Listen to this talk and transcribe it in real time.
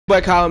Boy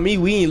calling me,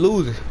 we ain't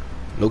losing.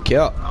 No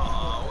cap.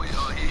 Oh,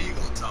 he ain't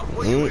gonna talk.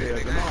 What you with,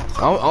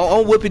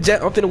 nigga? I'm whipping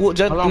Jack. I'm finna whoop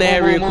Jack in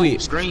there real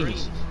quick.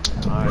 Screens.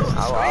 Alright,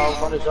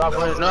 I'll run the drop.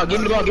 No, give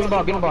me the ball, give me the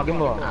ball, give me the ball, give me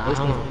the ball.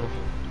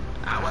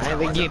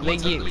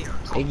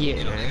 They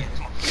get, man.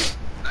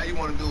 Now you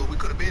wanna do it? We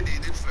could have been there.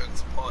 This fucking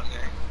part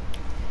now.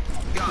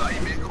 God,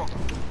 you man, come on.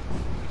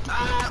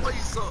 Ah, what you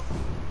saw?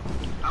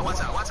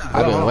 Watch out.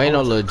 I've been waiting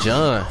on Lil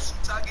John.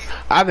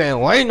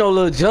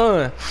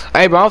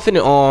 Hey, bro, I'm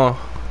finna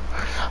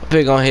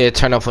big on here,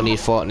 turn up on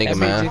these fuck nigga,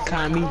 man. Just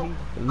call me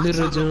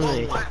Little John.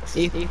 Alright,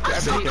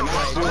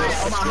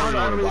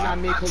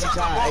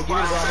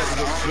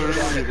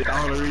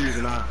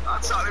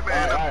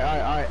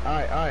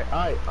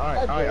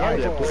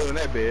 pulling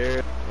that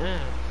bear.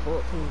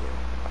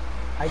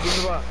 I give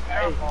it up.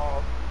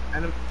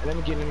 Let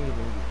me get.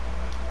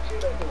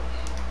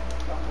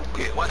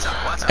 Okay, watch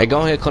out. Hey,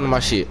 go ahead, come to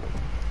my shit.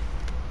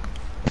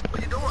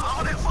 What you doing?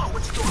 All that for?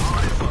 What you doing? All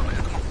that for,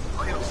 man? Come on.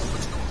 On here. What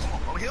you doing? Come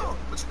on. On here.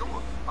 What you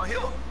doing? On here.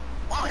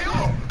 On here.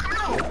 Come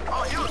here.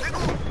 On here,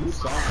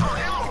 nigga. On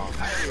here.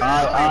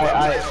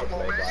 Alright.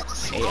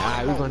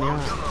 Hey, we gonna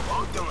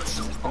I'm done.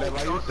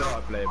 Playboy, you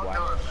start, Playboy. I'm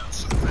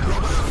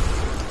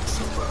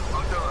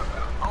done.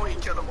 I don't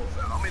even care no more,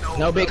 fam. I'm in the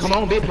No, big, come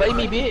on, big, play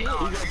me, big.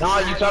 No,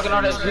 you talking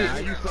all that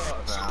shit. You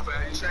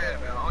sad,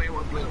 man. I don't even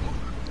want to play no more.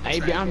 Hey,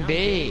 big, I'm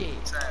big.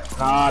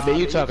 Nah, big,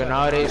 you talking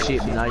all that shit,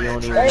 but now you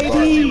don't even I just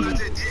did you,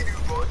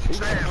 bro. You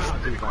sad,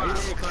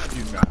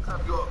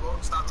 bro.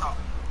 Stop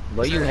talking.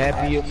 Boy, you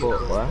happy as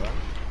fuck, boy.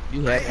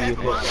 You happy as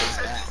fuck.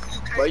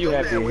 Boy, you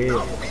happy as hell.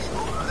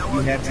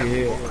 You happy as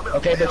hell.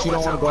 Okay, but you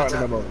don't want to guard me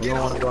no more. You don't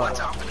want to guard.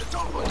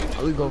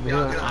 We go over here.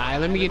 Alright,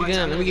 let me get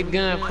the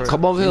gun first.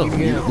 Come over here.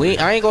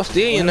 I ain't gonna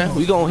steal you now.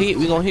 We gonna hit.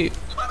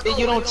 Then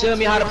you don't tell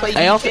me how to play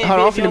defense. Hey, hold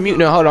on, I'm finna mute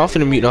now. Hold on.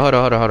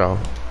 Hold on.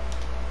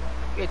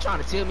 You're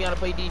trying to tell me how to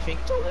play defense.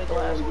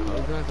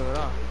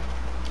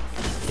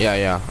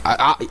 Yeah.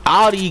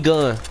 All these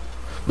guns,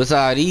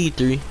 besides these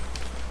three,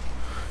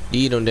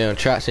 these them damn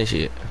traps and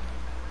shit.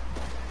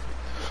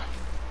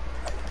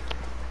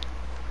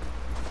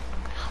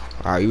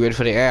 Alright, you ready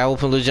for the air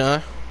open, Lil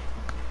John?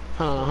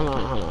 Hold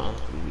on.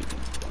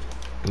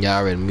 Yeah, I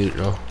already muted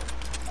though.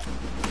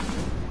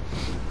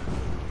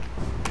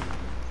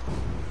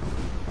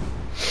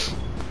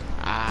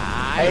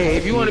 Hey,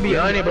 if you want to be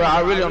honest, bro, I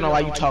really don't know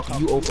why you talking.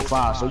 You 0 for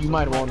 5, so you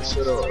might want to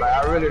shut up. Like,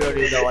 I really don't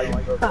even know why you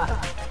talking.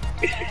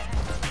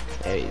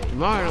 Hey,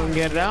 tomorrow don't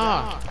get it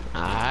off.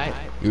 Alright.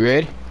 You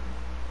ready?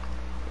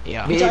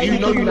 Yeah. Yeah, you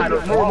know you're not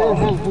a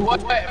move.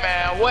 What,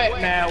 man?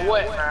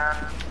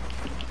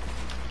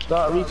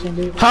 Start reaching,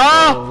 dude.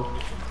 Huh?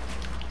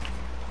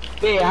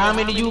 Bitch, how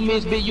many you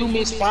miss, bitch? You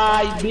missed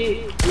 5,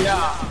 bitch.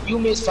 Yeah. You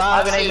missed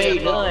 5 and they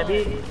made none,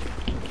 bitch.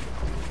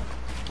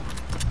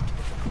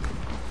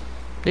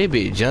 They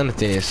beat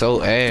Jonathan is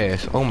so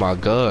ass. Oh my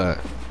god.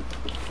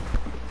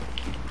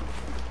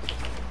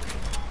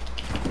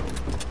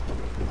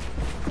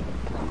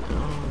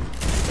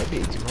 That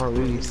bitch tomorrow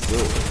really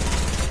suck.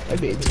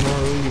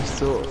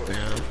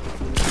 Fam.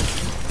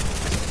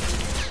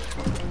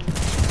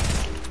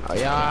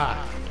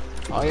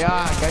 Oh yeah,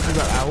 I got you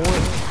back. I won.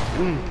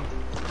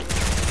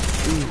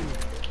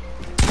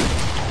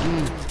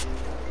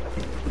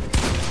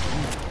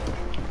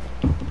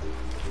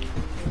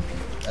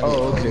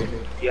 Oh, okay.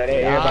 Yeah,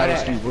 everybody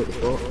street. What the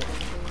fuck?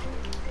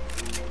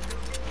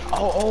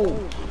 Oh.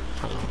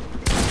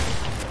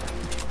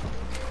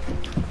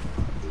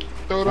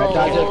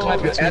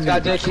 After I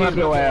just clap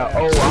your ass.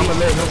 Oh, I'ma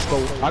let him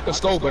score. I can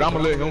score, but I'ma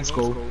let him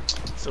score.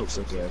 So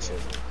sick ass.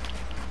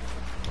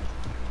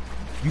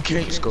 You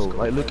can't score.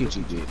 Like, look at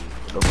you, dude.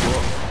 The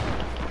fuck?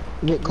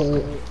 Look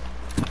cold.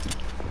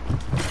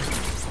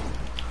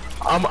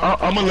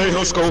 I'ma let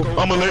him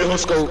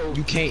score.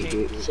 You can't,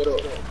 dude. Shut up.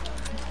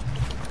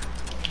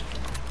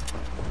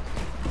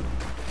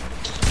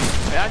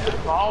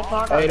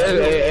 Hey,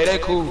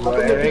 that cool, bro.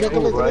 That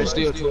cool, bro. It's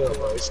still cool,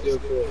 bro.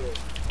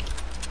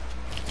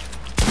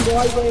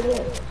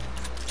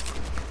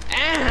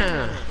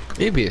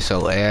 They be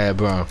so ass,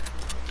 bro.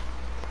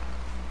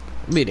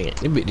 They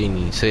didn't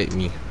even set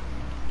me.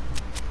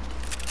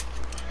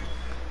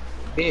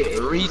 Bitch,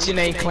 reaching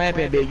ain't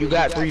clapping, bitch. You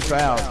got 3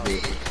 fouls,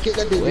 bitch. Get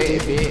that bitch.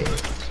 Wait, bitch.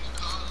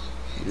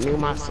 Move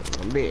my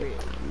bitch.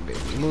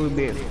 Move,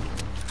 bitch.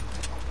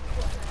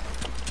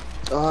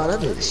 Oh, that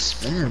bitch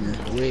spamming.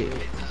 Wait.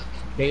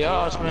 They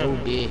all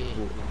spamming, bitch.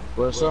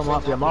 Well, some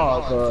off your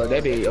mark,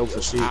 that be 0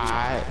 for 6.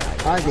 Alright.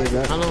 I get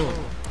that. Hold on.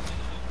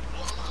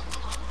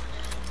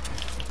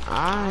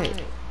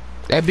 Alright.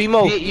 That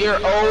B-Mo. You're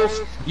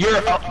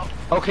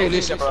okay,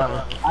 listen,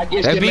 bro. I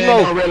guess the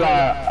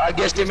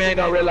man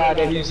don't realize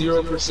that he's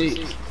 0 for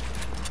 6.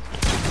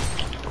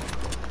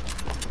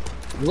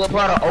 What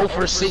part of 0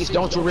 for 6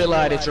 don't you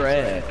realize that you're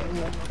at?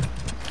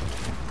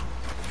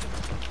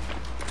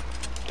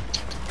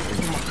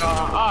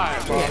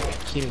 Alright, bro.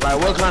 Like,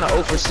 what kind of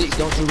 0 for 6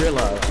 don't you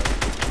realize?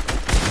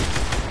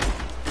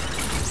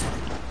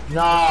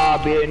 Nah,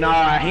 bitch,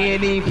 nah, he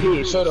ain't even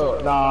pitch. Shut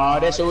up. Nah,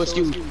 that's your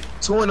excuse.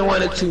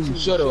 21 to 2.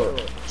 Shut up.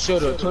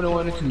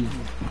 21 to 2.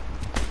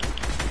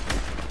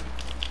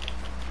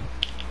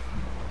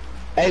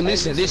 Hey,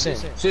 listen.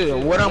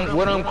 Seriously, what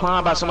I'm crying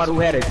about somebody who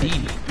had a D.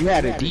 You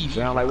had a D,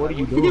 fam. Like, what are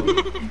you doing?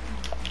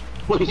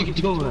 What are you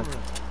doing?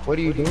 What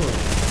are you doing?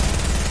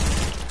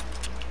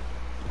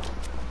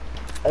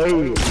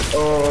 Hey,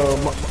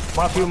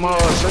 my few more,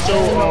 shut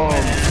your,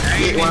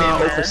 get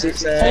round 0 for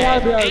 6 ass. Hey,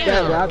 I'll be right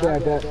back. I'll be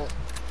right back.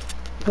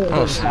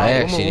 I'm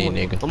smashing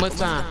it, nigga.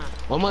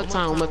 One more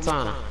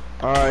time.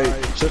 Alright,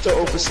 shut your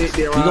 0 for 6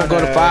 there. You gonna go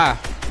to 5?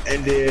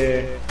 And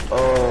then,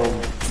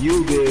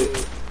 you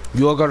get.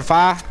 You wanna go to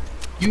 5?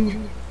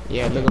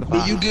 Yeah, look at the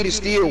 5. You get it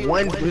still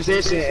one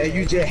possession and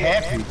you just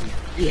happy.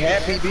 You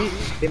happy,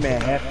 bitch? That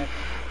man happy.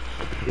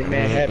 That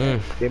man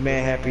happy. That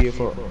man happy as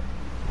fuck.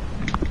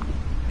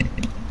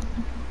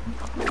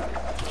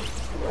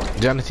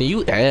 Jonathan,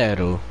 you ass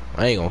though.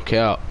 I ain't gonna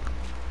count.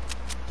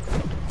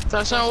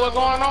 Touchdown, what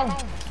going on?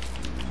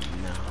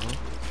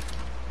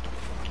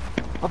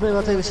 I'm finna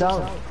go take a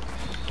shower.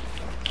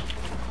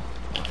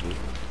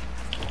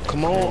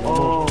 Come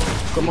on,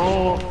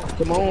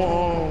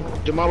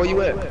 Jamal, where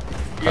you at?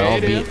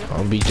 I'm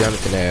gonna beat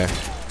Jonathan ass.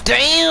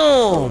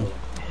 Damn!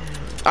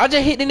 I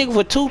just hit the nigga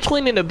for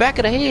 220 in the back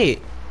of the head.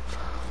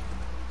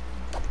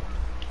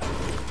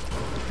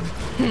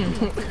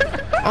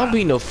 I'm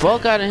beating the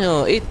fuck out of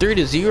him. It's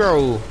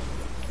 3-0.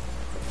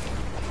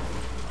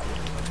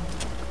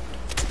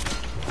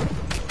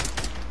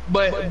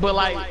 But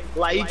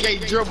like he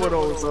can't dribble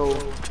though, so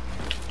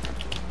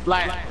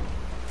like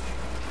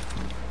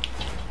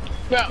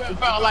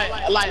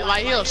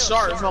like he'll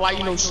sharp, so like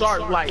you know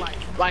sharp like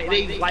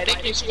they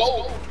can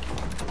score,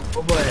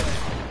 but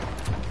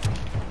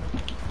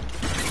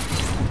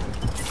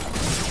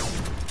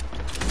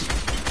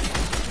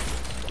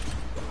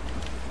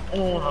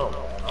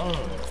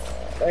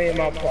That ain't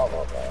my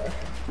problem, man.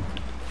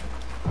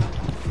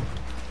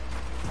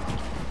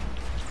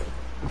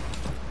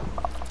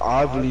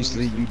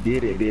 Obviously, you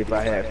did it, but if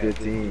I had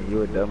 15,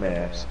 you a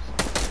dumbass.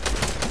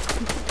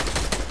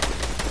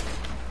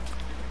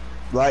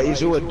 Like,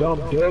 is you a dumb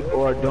duck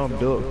or a dumb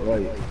duck?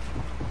 Like,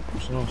 you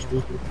sound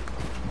stupid.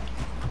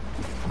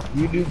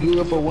 You do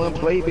good for one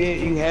play,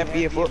 bitch. You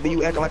happy and fuck, but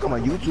you acting like I'm a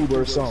YouTuber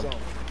or something.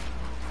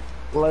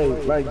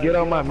 Like, get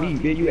on my meat,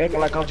 bitch. You acting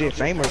like I'm just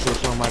famous or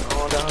something. Like,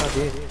 calm down,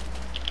 bitch.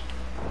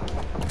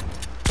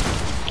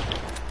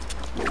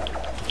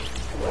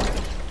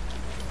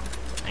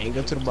 I ain't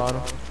go to the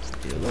bottom.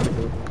 Still let it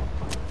go.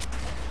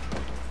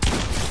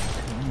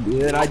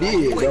 Yeah, and I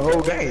did the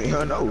whole game.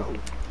 I know.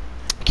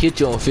 Killed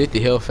you on 50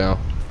 health, fam.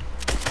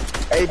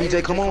 Hey,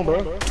 BJ, come on,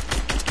 bro.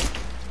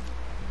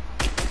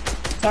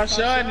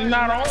 Tasha, you're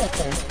not on.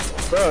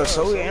 Bro,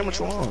 so we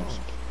amateur arms.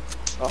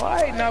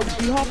 Alright, now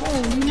you hop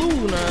on, you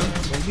move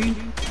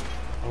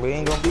now. We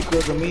ain't gonna be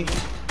because of me.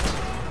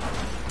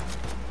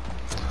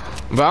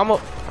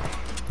 But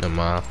never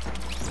mind.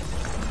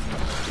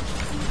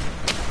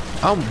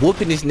 I'm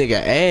whooping this nigga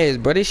ass,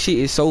 bro. This shit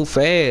is so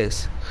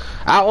fast.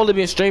 I only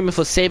been streaming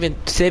for 7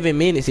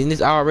 minutes and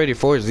it's already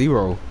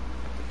 4-0.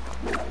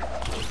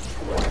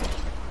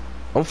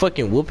 I'm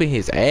fucking whooping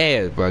his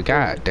ass, bro.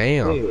 God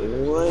damn.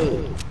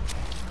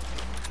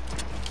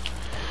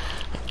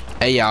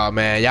 Hey y'all,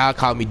 man. Y'all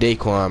call me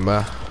Daquan,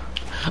 bro.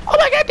 Oh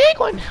my god,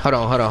 Daquan. Hold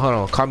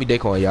on. Call me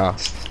Daquan, y'all.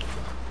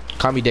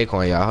 Call me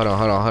Daquan, y'all. Hold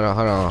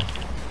on.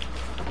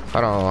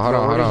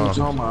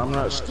 I'm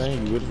not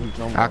staying. What are you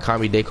talking about? I'll call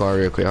me Daquan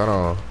real quick. Hold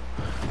on.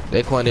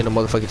 Daquan in the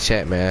motherfucking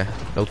chat, man.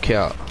 No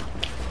cap.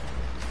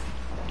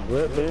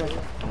 What, man?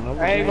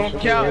 I ain't gonna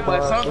count,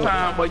 but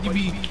sometimes, but you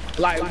be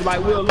like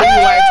we'll lose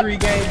like 3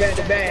 games back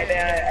to back,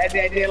 and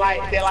then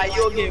like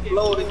you'll get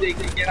blowed and they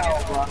can get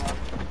out, bro.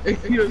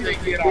 You'll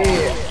just get out.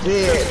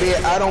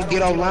 Yeah, I don't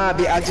get online,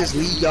 bitch. I just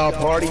leave y'all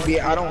party,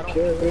 bitch. I don't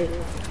care, bitch.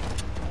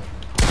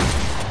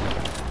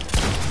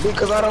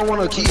 Because I don't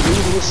want to keep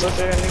losing with such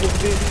ass niggas,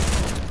 bitch.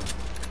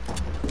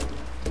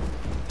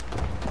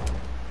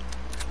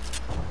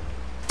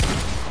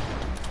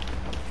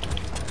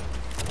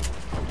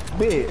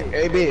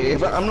 Hey,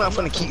 if I'm not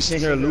finna keep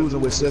sitting here losing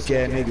with suck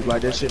ass niggas,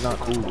 like that shit not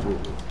cool, bro.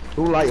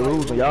 Who like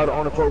losing? Y'all the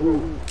only folk who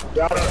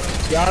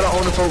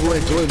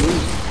enjoy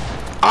losing.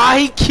 Ah,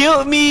 he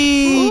killed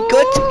me.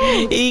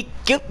 Good. He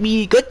killed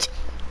me. Good.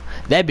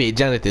 That bitch,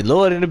 Jonathan,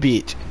 Lord in the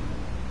bitch.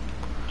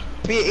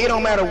 Bitch, it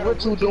don't matter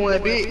what you doing,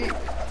 bitch.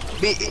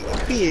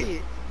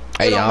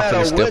 Hey, y'all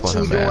finna step on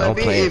him, man. I'm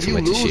playing if too you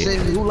much of shit.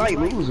 losing, who like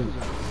losing?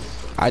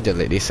 I just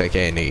let this suck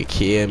ass nigga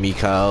kill me,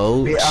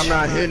 coach. Bitch, I'm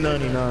not hitting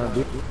 99,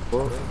 bitch.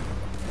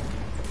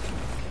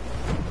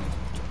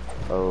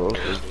 Oh,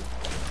 okay.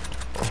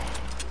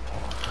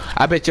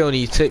 I bet you don't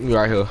need to take me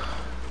right here.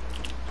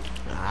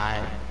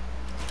 Alright.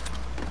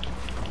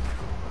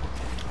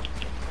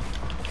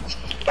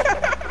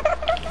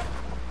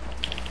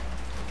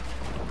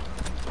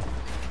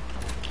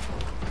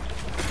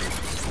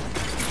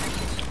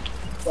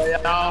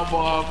 Y'all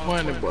boy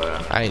funny, boy.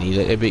 I ain't need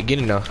that bitch. Get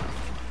in there.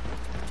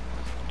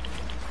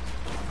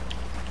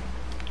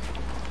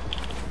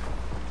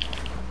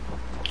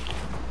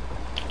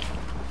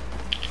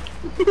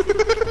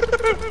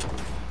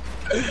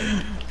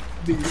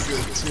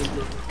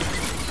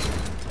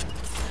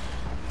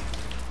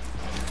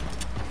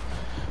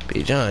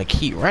 Bitch, John,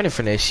 keep running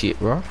from that shit,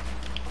 bro.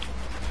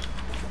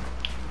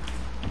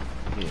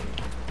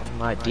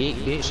 My dick,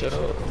 bitch, shut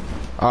up.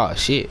 Oh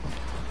shit.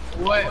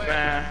 What,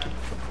 man?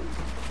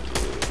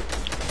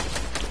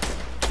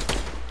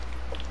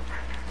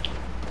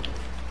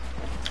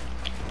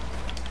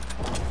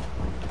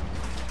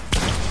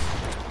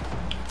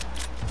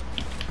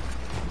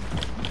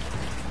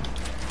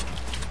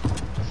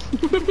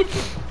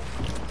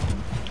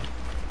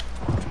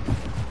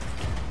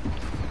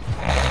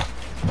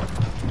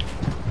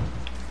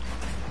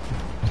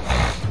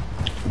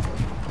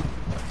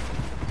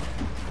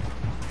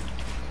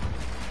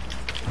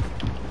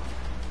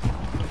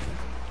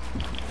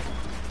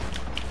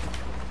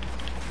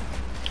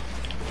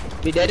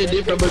 Bitch, that the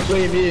difference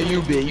between me and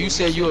you, bitch. You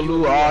said you a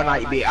lose all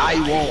night, bitch. I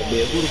won't,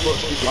 bitch. Who the fuck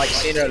speak like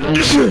sitting there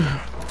losing?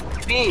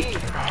 Bitch.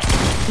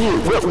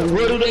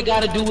 What do they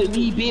gotta do with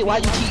me, bitch? Why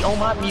you keep on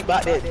my meat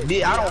about that,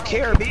 bitch? I don't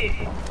care,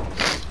 bitch.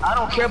 I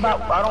don't care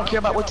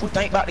about what you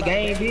think about the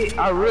game, bitch.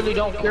 I really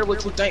don't care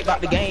what you think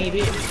about the game,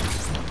 bitch.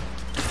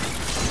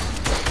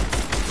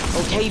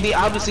 Okay, bitch.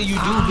 Obviously you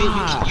do,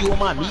 bitch. You on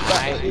my meat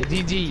about that.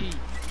 GG.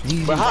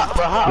 But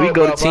how We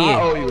go to 10.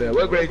 How old you at?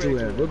 What grade you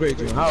in? What grade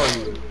you in? How old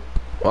you at?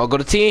 I'll go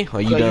to 10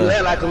 or you You done?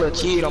 act like a little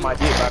kid on my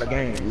dick about the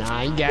game.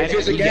 Nah, you got If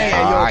it's it. a You game,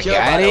 got you don't I care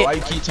got about it. it. Why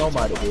you keep talking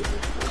about it,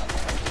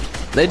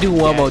 bitch? Let's do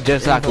one more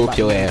just so I can whoop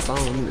your ass.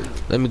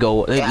 Let me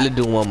go. Let's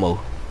do one more.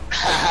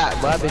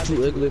 But I bet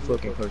you ugly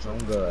fucking person.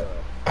 Oh God.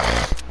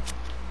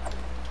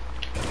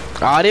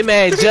 Oh, this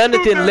man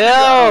Jonathan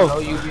left.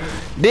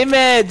 This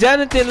man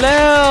Jonathan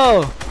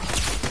left.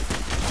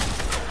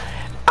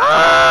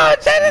 Ah,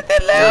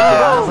 Jonathan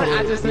left.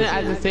 I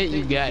just said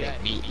you got it.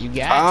 You Oh,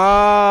 got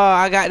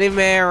I got this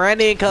man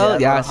running,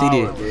 cuz. Y'all see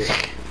this?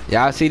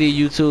 Y'all see this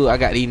YouTube? I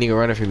got these niggas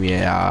running from me,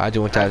 y'all. I just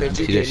want y'all to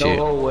see that shit.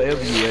 No hole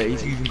wherever you at,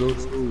 if you even go to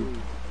school.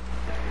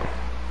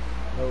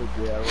 No,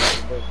 yeah,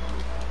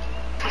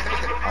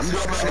 I'm you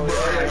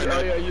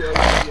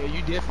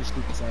definitely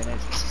stupid saying that.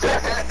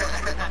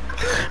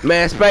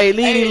 Man, Spade,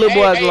 leave these little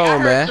boys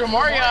alone, I man. heard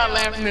Marion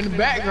laughing in the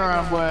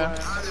background, boy. I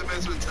just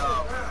mess with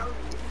y'all, man.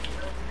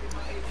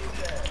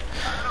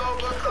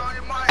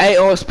 Hey,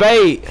 on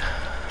Spade.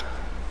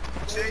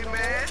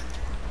 J-Man.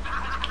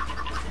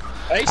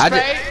 Hey, I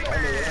Spade.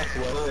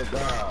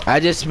 I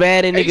just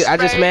smashed that nigga. I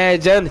just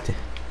smashed Jonathan.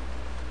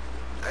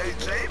 Hey,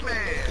 J-Man.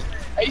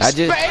 Hey,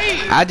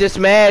 I just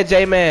smashed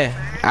J-Man.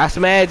 I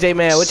smashed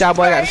J-Man. What y'all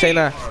boy got to say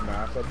now?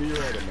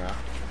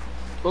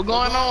 What's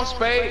going on,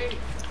 Spade?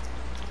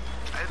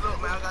 Hey,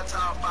 look, man, I got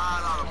time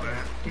 $5, man.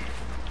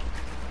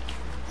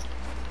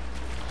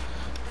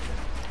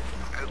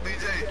 Hey,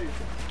 BJ.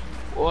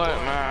 What,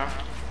 man?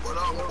 What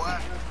up, boy?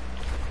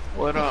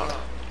 What up?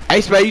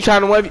 Hey, Spade, you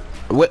trying to wave?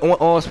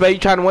 On Spade, you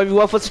trying to wave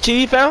you up for some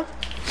cheese, fam? Hey,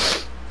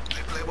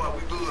 Playboy,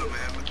 we good,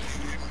 man.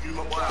 You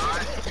my boy,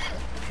 alright?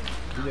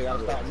 You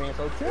gotta stop being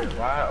so tricky.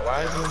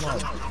 Why is you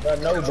not? But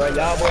no, bro,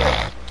 y'all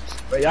boys.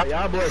 But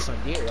y'all boys some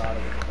get right.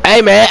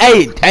 Hey, man.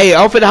 Hey,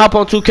 I'm finna hop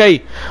on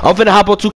 2K. I'm finna hop on 2K.